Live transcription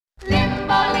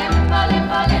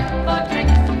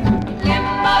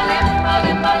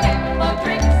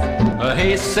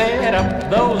set up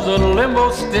those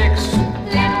limbo sticks.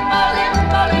 Limbo,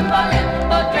 limbo, limbo,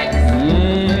 limbo tricks.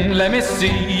 Let me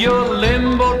see your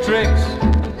limbo tricks.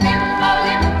 Limbo,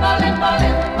 limbo, limbo,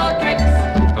 limbo tricks.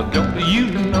 Don't you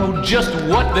know just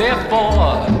what they're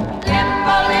for?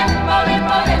 Limbo, limbo,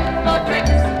 limbo, limbo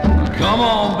tricks. Come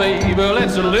on, baby,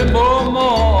 let's limbo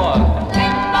more.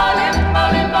 Limbo, limbo,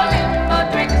 limbo, limbo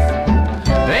tricks.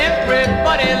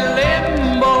 Everybody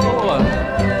limbo,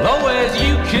 low as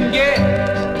you can get.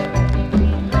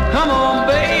 Come on,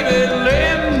 baby,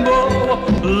 limbo,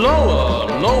 lower,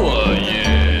 lower, yeah.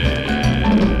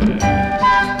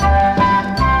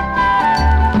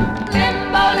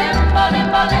 Limbo, limbo,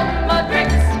 limbo, limbo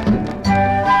tricks.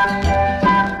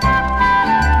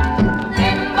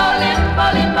 Limbo, limbo,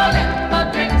 limbo, limbo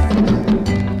tricks.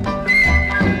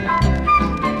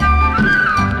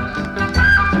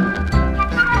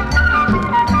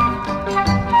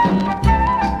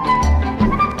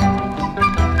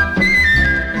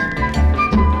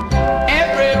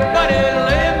 Everybody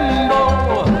limbo,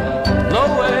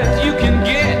 low as you can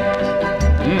get.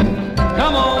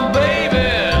 Come on, baby,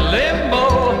 limbo,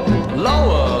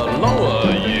 lower,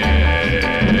 lower,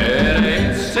 yeah.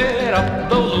 Let's set up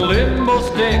those limbo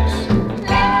sticks.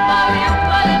 Limbo,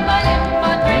 limbo, limbo,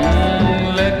 limbo tricks.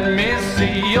 Let me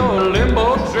see your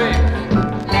limbo trick.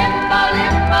 Limbo,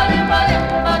 limbo, limbo,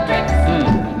 limbo tricks.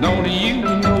 Don't you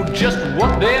know just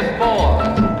what they're for?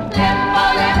 Limbo,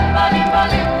 limbo, limbo,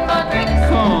 limbo tricks.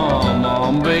 Come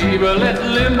on, baby, let's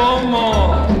limbo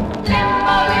more.